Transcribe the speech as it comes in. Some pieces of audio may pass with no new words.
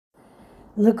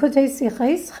Likutei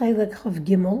Sichos, Chelik Chav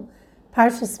Gimel,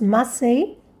 P'rshas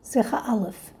Mas'ei, Sicha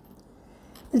Aleph.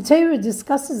 The Torah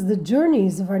discusses the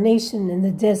journeys of our nation in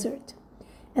the desert,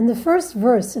 and the first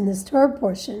verse in this Torah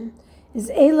portion is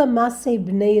Eila Mas'ei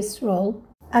B'nei Yisrael,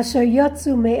 Asher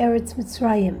Yatzu Me'eretz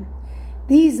Mitzrayim.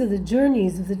 These are the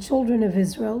journeys of the children of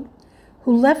Israel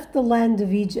who left the land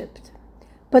of Egypt.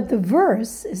 But the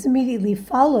verse is immediately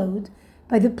followed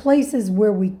by the places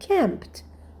where we camped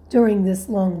during this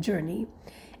long journey,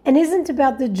 and isn't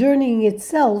about the journeying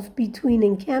itself between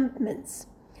encampments,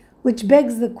 which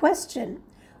begs the question,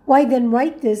 why then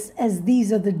write this as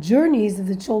these are the journeys of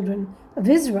the children of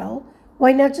Israel?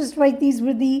 Why not just write these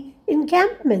were the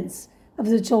encampments of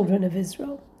the children of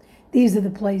Israel? These are the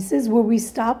places where we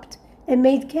stopped and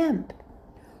made camp.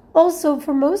 Also,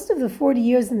 for most of the 40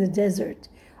 years in the desert,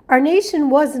 our nation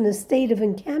was in a state of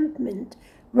encampment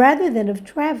rather than of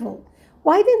travel.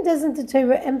 Why then doesn't the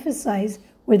Torah emphasize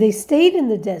where they stayed in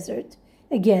the desert,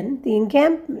 again, the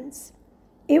encampments?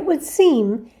 It would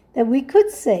seem that we could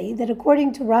say that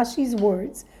according to Rashi's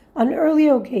words on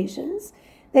earlier occasions,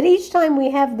 that each time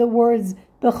we have the words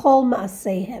Bechol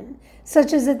Ma'aseihem,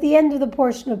 such as at the end of the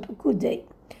portion of Pekudei,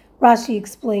 Rashi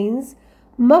explains,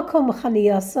 Makom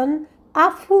Chaniyasan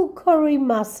Afu Kori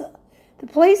Masa. The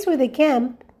place where they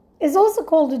camp is also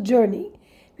called a journey,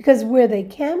 because where they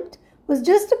camped was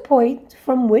just a point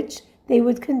from which they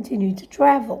would continue to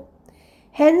travel.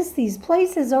 Hence, these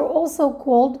places are also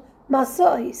called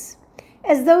Masa'is,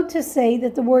 as though to say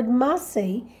that the word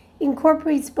Masei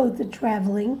incorporates both the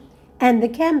traveling and the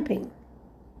camping.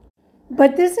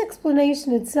 But this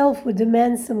explanation itself would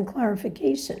demand some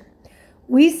clarification.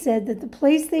 We said that the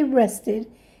place they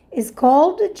rested is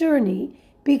called a journey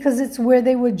because it's where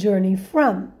they would journey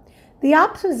from. The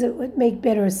opposite would make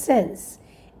better sense.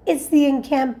 It's the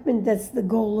encampment that's the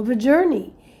goal of a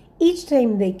journey. Each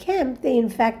time they camped, they in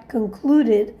fact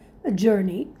concluded a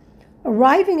journey.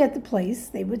 Arriving at the place,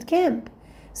 they would camp.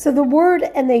 So the word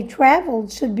 "and they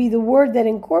traveled" should be the word that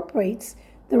incorporates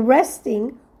the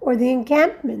resting or the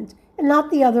encampment, and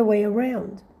not the other way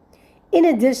around. In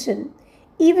addition,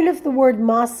 even if the word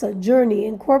masa, journey,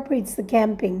 incorporates the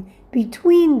camping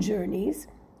between journeys,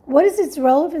 what is its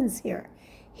relevance here?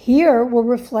 Here we're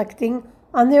reflecting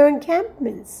on their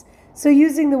encampments. So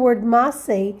using the word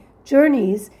masei,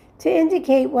 journeys, to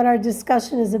indicate what our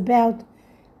discussion is about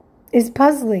is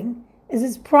puzzling, as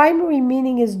its primary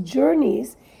meaning is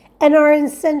journeys, and our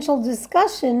essential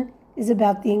discussion is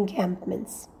about the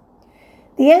encampments.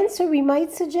 The answer, we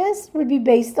might suggest, would be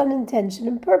based on intention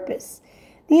and purpose.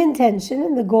 The intention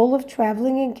and the goal of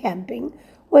traveling and camping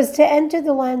was to enter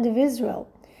the land of Israel.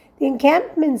 The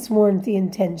encampments weren't the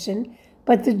intention,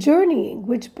 but the journeying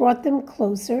which brought them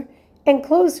closer and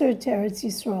closer to Eretz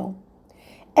Yisrael.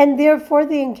 And therefore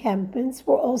the encampments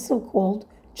were also called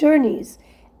journeys,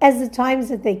 as the times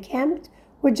that they camped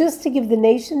were just to give the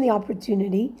nation the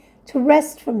opportunity to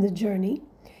rest from the journey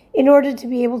in order to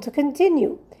be able to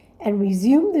continue and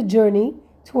resume the journey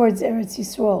towards Eretz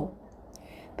Yisrael.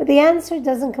 But the answer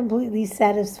doesn't completely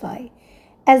satisfy,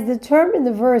 as the term in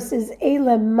the verse is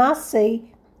Eila Masei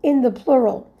in the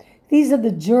plural. These are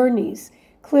the journeys,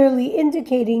 clearly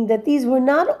indicating that these were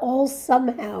not all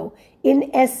somehow, in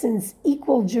essence,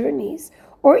 equal journeys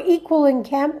or equal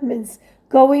encampments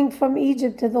going from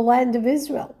Egypt to the land of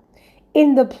Israel.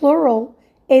 In the plural,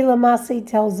 Eila Masei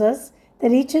tells us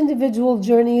that each individual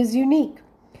journey is unique,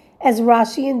 as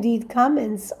Rashi indeed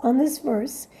comments on this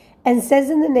verse and says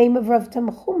in the name of Rav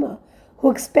Tamchuma, who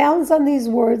expounds on these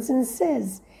words and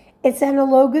says, it's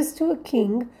analogous to a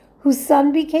king whose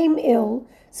son became ill,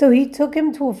 so he took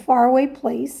him to a faraway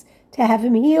place to have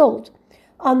him healed.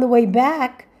 On the way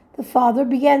back, the father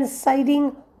began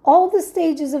citing all the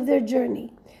stages of their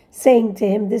journey, saying to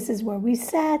him, this is where we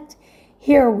sat,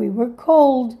 here we were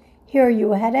cold, here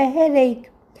you had a headache.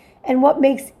 And what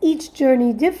makes each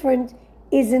journey different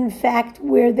is in fact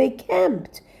where they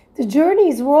camped. The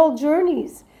journeys were all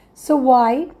journeys. So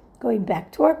why, going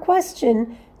back to our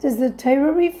question, does the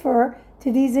Torah refer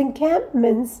to these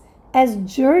encampments as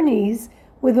journeys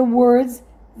with the words,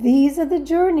 these are the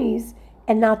journeys,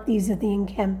 and not these are the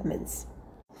encampments?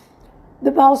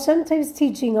 The Baal Shem Tov's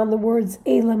teaching on the words,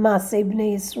 Eila Masei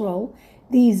B'nei Yisrael,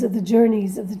 these are the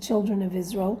journeys of the children of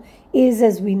Israel, is,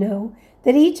 as we know,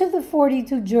 that each of the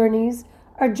 42 journeys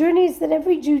are journeys that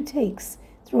every Jew takes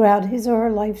throughout his or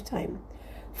her lifetime.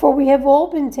 For we have all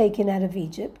been taken out of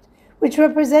Egypt, which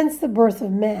represents the birth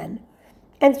of man,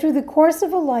 and through the course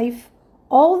of a life,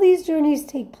 all these journeys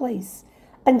take place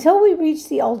until we reach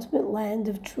the ultimate land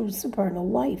of true supernal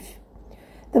life.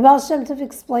 The Baal Shem Tov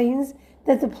explains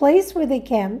that the place where they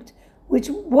camped, which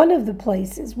one of the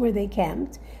places where they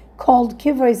camped, called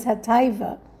Kivros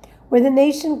Hataiva, where the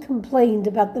nation complained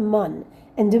about the mun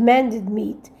and demanded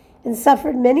meat and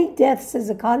suffered many deaths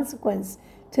as a consequence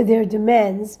to their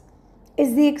demands,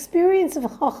 is the experience of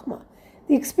Chokhmah,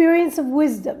 the experience of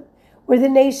wisdom, where the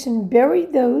nation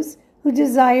buried those who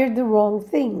desired the wrong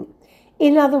thing.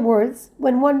 In other words,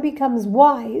 when one becomes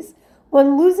wise,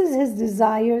 one loses his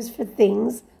desires for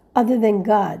things other than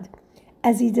God,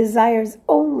 as he desires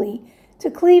only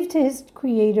to cleave to his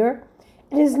Creator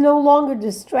and is no longer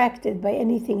distracted by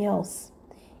anything else.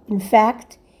 In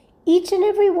fact, each and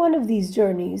every one of these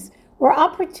journeys were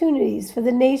opportunities for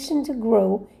the nation to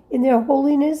grow in their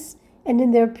holiness and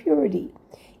in their purity,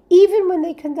 even when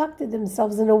they conducted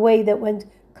themselves in a way that went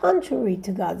contrary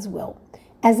to God's will,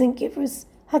 as in Kivros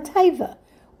Hataiva,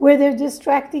 where their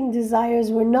distracting desires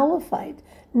were nullified,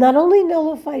 not only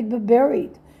nullified but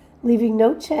buried, leaving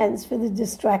no chance for the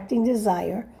distracting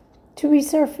desire to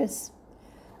resurface.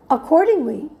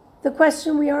 Accordingly, the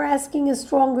question we are asking is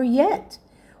stronger yet.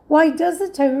 Why does the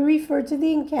Torah refer to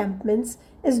the encampments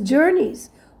as journeys?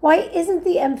 Why isn't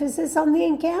the emphasis on the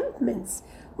encampments,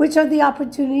 which are the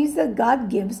opportunities that God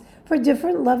gives for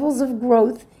different levels of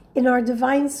growth in our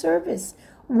divine service,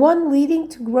 one leading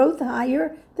to growth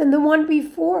higher than the one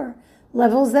before,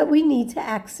 levels that we need to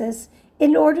access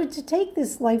in order to take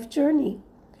this life journey?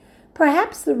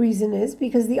 Perhaps the reason is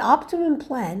because the optimum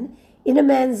plan in a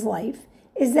man's life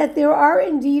is that there are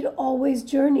indeed always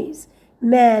journeys.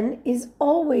 Man is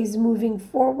always moving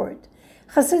forward.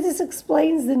 Chassidus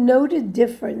explains the noted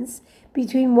difference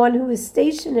between one who is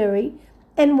stationary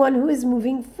and one who is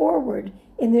moving forward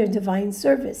in their divine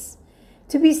service.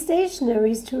 To be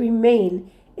stationary is to remain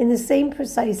in the same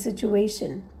precise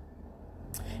situation.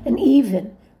 And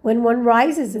even when one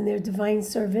rises in their divine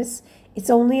service, it's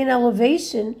only an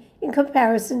elevation in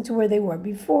comparison to where they were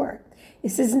before.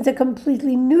 This isn't a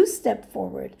completely new step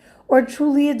forward or a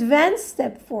truly advanced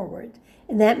step forward.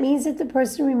 And that means that the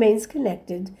person remains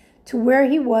connected to where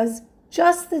he was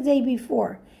just the day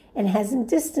before and hasn't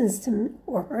distanced him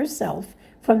or herself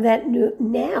from that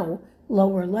now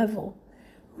lower level.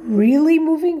 Really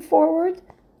moving forward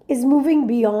is moving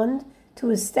beyond to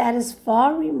a status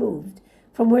far removed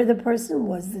from where the person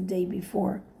was the day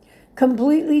before,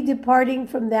 completely departing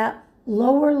from that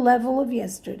lower level of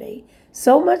yesterday,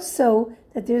 so much so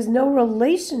that there's no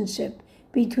relationship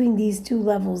between these two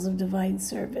levels of divine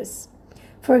service.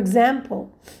 For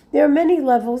example, there are many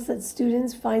levels that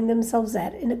students find themselves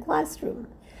at in a classroom,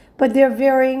 but their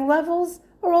varying levels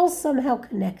are all somehow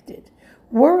connected.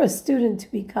 Were a student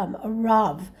to become a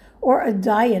Rav or a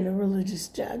Dayan, a religious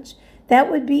judge, that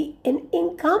would be an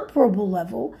incomparable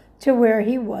level to where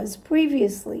he was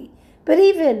previously. But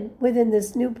even within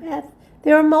this new path,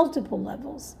 there are multiple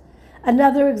levels.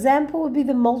 Another example would be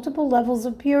the multiple levels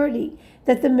of purity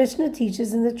that the Mishnah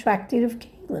teaches in the Tractate of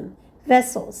Kalim,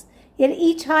 vessels. Yet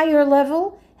each higher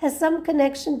level has some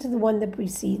connection to the one that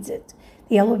precedes it.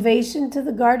 The elevation to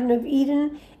the Garden of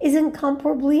Eden is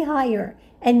incomparably higher,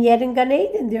 and yet in Gan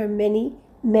Eden there are many,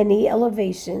 many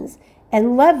elevations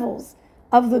and levels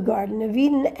of the Garden of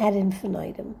Eden ad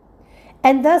infinitum.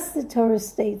 And thus the Torah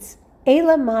states,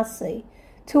 Eila Masei,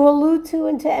 to allude to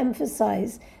and to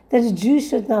emphasize that a Jew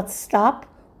should not stop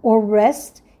or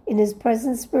rest in his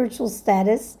present spiritual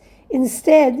status.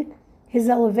 Instead, his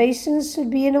elevations should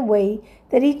be in a way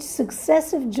that each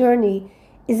successive journey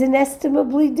is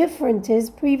inestimably different to his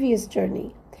previous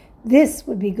journey. This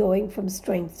would be going from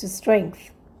strength to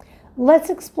strength. Let's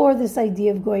explore this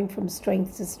idea of going from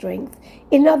strength to strength.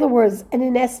 In other words, an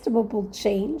inestimable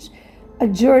change, a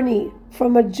journey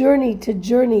from a journey to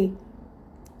journey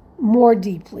more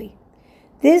deeply.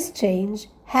 This change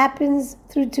happens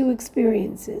through two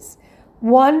experiences.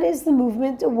 One is the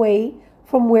movement away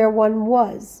from where one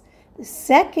was. The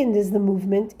second is the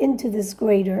movement into this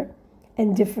greater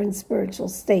and different spiritual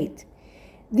state.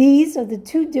 These are the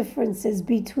two differences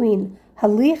between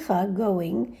halicha,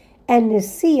 going, and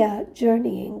nesiya,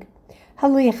 journeying.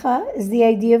 Halicha is the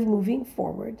idea of moving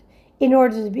forward in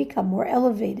order to become more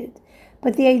elevated.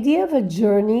 But the idea of a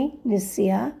journey,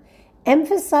 nesiya,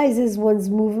 emphasizes one's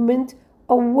movement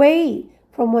away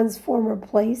from one's former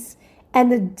place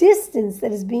and the distance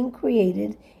that is being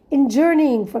created in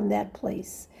journeying from that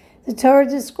place. The Torah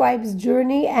describes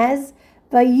journey as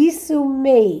vayisu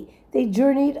mei. They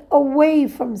journeyed away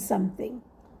from something.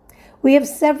 We have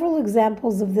several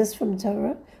examples of this from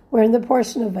Torah, where in the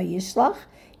portion of Vayishlach,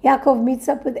 Yaakov meets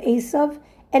up with Esav,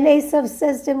 and Esav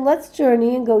says to him, let's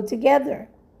journey and go together.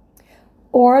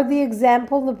 Or the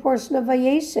example in the portion of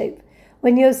Vayeshev,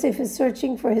 when Yosef is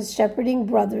searching for his shepherding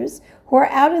brothers who are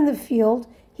out in the field,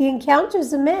 he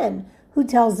encounters a man who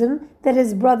tells him that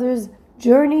his brothers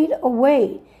journeyed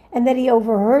away, and that he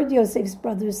overheard Yosef's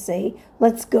brothers say,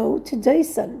 "Let's go to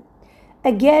Daisan."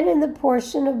 Again, in the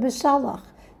portion of Beshalach,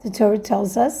 the Torah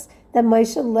tells us that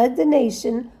Moshe led the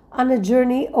nation on a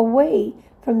journey away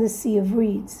from the Sea of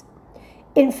Reeds.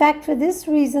 In fact, for this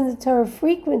reason, the Torah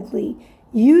frequently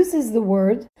uses the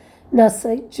word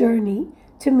nasa, journey,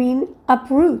 to mean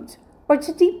uproot or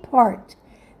to depart.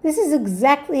 This is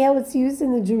exactly how it's used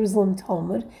in the Jerusalem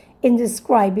Talmud in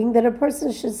describing that a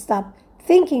person should stop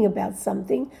thinking about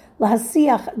something,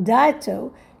 lahasiach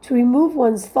da'ato, to remove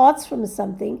one's thoughts from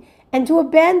something and to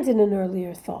abandon an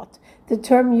earlier thought. The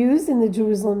term used in the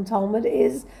Jerusalem Talmud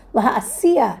is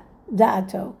lahasiya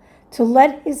da'ato, to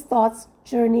let his thoughts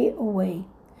journey away.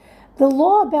 The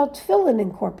law about tefillin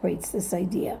incorporates this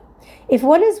idea. If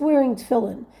one is wearing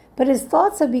tefillin, but his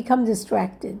thoughts have become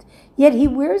distracted, yet he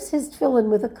wears his tefillin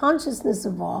with a consciousness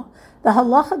of awe, the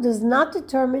halacha does not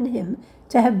determine him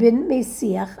to have been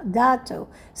mesiach da'ato,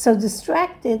 so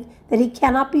distracted that he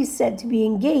cannot be said to be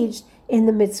engaged in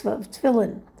the mitzvah of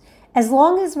tefillin. As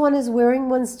long as one is wearing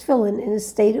one's tefillin in a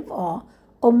state of awe,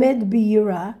 omed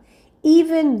biyura,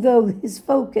 even though his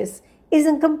focus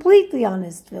isn't completely on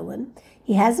his tefillin,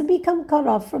 he hasn't become cut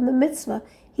off from the mitzvah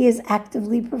he is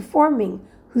actively performing,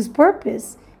 whose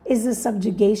purpose is the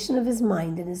subjugation of his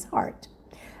mind and his heart.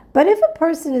 But if a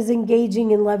person is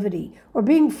engaging in levity or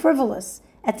being frivolous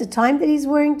at the time that he's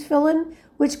wearing tefillin,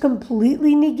 which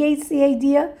completely negates the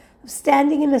idea of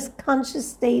standing in a conscious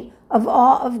state of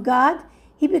awe of God,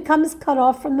 he becomes cut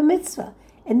off from the mitzvah,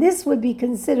 and this would be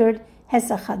considered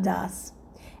hesach hadas.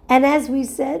 And as we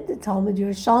said, the Talmud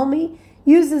Yerushalmi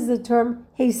uses the term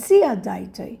hesiya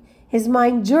daitoi. His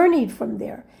mind journeyed from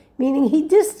there, meaning he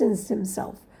distanced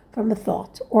himself from a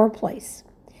thought or a place.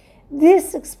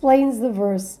 This explains the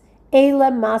verse,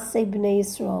 Eila Masei Bnei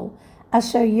Yisrael,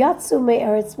 Asher Yatsu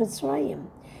Me'eretz Mitzrayim.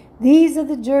 These are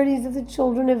the journeys of the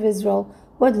children of Israel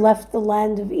who had left the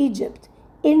land of Egypt,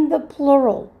 in the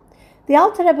plural. The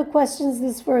Alter Rebbe questions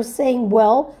this verse, saying,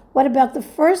 well, what about the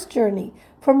first journey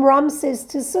from Ramses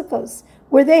to Sukkos,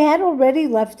 where they had already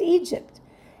left Egypt?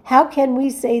 How can we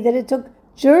say that it took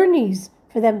journeys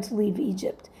for them to leave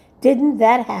Egypt? Didn't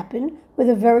that happen with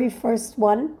the very first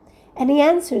one? And he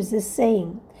answers this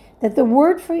saying that the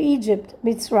word for Egypt,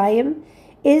 Mitzrayim,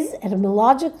 is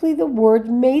etymologically the word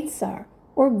Meitzar,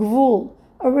 or Gvul,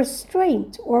 a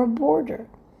restraint or a border.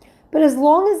 But as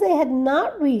long as they had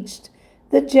not reached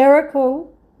the Jericho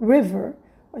River,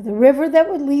 or the river that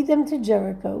would lead them to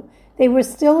Jericho, they were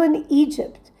still in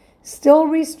Egypt, still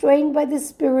restrained by the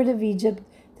spirit of Egypt,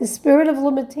 the spirit of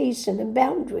limitation and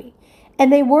boundary.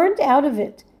 And they weren't out of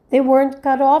it. They weren't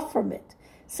cut off from it.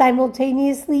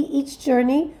 Simultaneously, each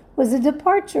journey was a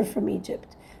departure from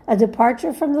Egypt, a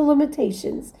departure from the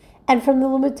limitations, and from the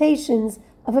limitations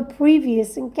of a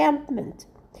previous encampment.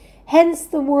 Hence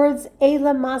the words,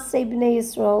 Eila Masei Bnei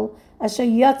Yisrael, Asher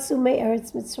Yatsu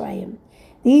Me'eretz Mitzrayim.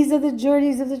 These are the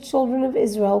journeys of the children of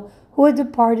Israel who had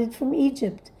departed from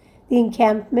Egypt. The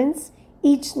encampments,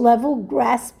 each level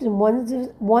grasped in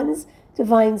one's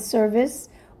divine service,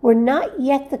 were not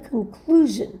yet the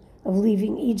conclusion of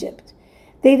leaving Egypt.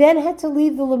 They then had to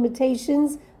leave the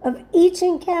limitations of each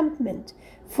encampment,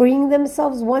 freeing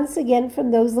themselves once again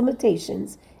from those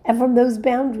limitations and from those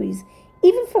boundaries,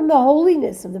 even from the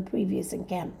holiness of the previous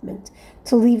encampment,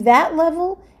 to leave that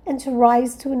level and to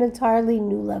rise to an entirely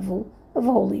new level of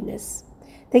holiness.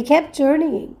 They kept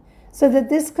journeying so that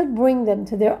this could bring them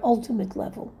to their ultimate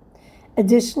level.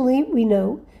 Additionally, we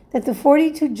know that the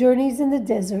 42 journeys in the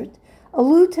desert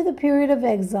allude to the period of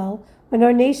exile when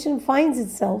our nation finds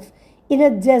itself in a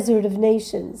desert of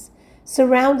nations,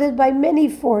 surrounded by many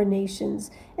foreign nations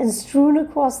and strewn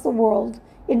across the world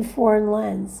in foreign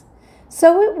lands.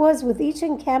 So it was with each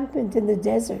encampment in the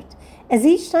desert, as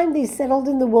each time they settled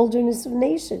in the wilderness of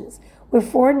nations, where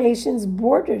foreign nations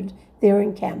bordered their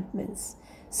encampments.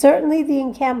 Certainly the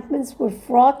encampments were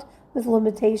fraught with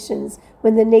limitations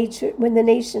when the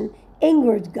nation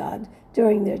angered God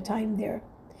during their time there.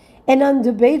 An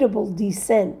undebatable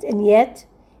descent, and yet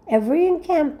every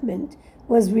encampment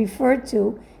was referred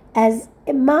to as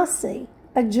a masei,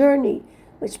 a journey,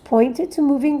 which pointed to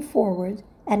moving forward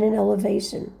and an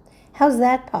elevation. How's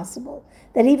that possible?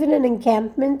 That even an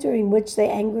encampment during which they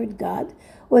angered God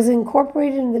was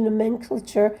incorporated in the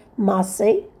nomenclature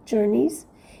masei, journeys,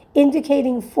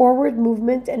 indicating forward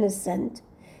movement and ascent.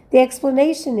 The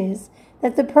explanation is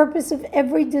that the purpose of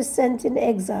every descent in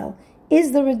exile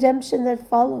is the redemption that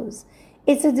follows.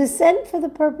 It's a descent for the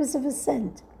purpose of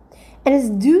ascent. And it's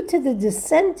due to the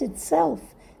descent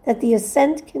itself that the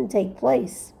ascent can take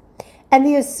place. And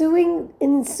the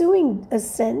ensuing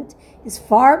ascent is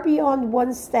far beyond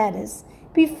one's status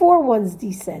before one's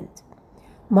descent.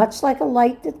 much like a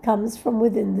light that comes from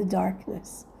within the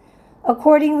darkness.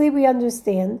 Accordingly, we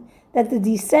understand that the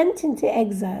descent into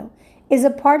exile is a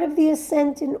part of the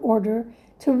ascent in order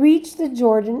to reach the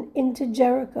Jordan into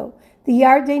Jericho, the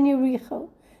Yarden Yericho,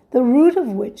 the root of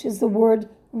which is the word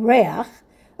reach,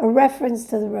 a reference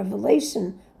to the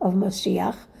revelation of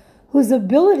Mashiach, whose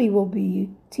ability will be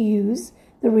to use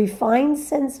the refined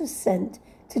sense of scent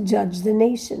to judge the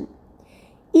nation.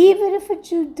 Even if a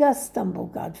Jew does stumble,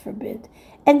 God forbid,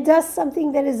 and does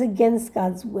something that is against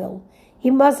God's will, he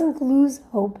mustn't lose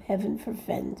hope, heaven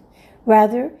forfend.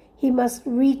 Rather, he must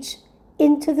reach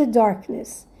into the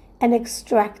darkness and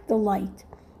extract the light,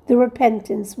 the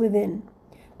repentance within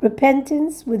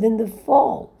the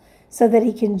fall, so that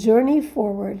he can journey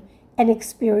forward and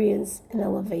experience an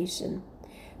elevation.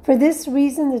 For this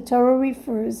reason, the Torah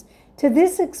refers to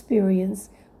this experience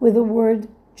with the word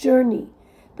journey,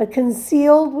 but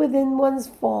concealed within one's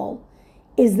fall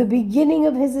is the beginning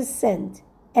of his ascent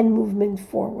and movement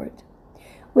forward.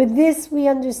 With this, we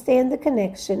understand the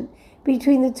connection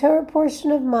between the Torah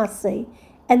portion of Masei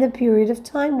and the period of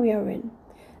time we are in,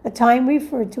 a time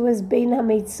referred to as Bein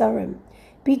HaMetzarim,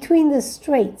 between the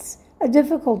straits, a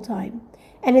difficult time,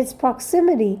 and its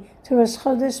proximity to Rosh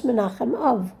Chodesh Menachem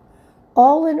Av,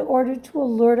 all in order to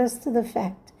alert us to the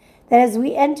fact that as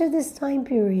we enter this time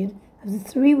period of the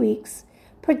 3 weeks,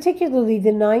 particularly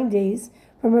the 9 days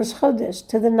from Rosh Chodesh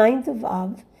to the 9th of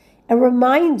Av, a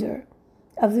reminder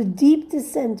of the deep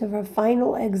descent of our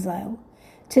final exile,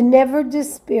 to never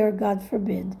despair, God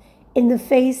forbid, in the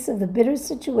face of the bitter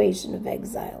situation of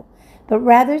exile, but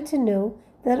rather to know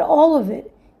that all of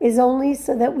it is only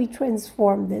so that we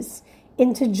transform this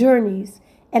into journeys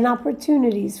and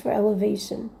opportunities for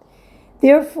elevation.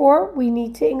 Therefore, we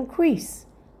need to increase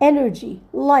energy,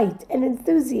 light, and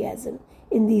enthusiasm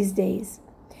in these days.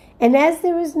 And as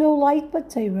there is no light but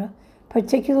Torah,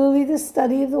 particularly the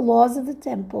study of the laws of the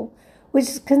temple, which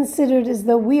is considered as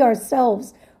though we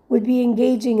ourselves would be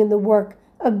engaging in the work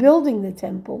of building the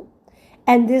temple,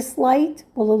 and this light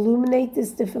will illuminate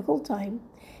this difficult time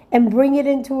and bring it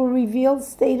into a revealed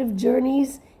state of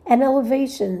journeys and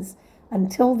elevations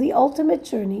until the ultimate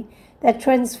journey that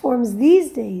transforms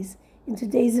these days into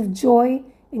days of joy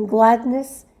and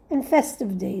gladness and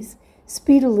festive days,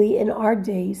 speedily in our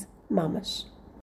days, mamash.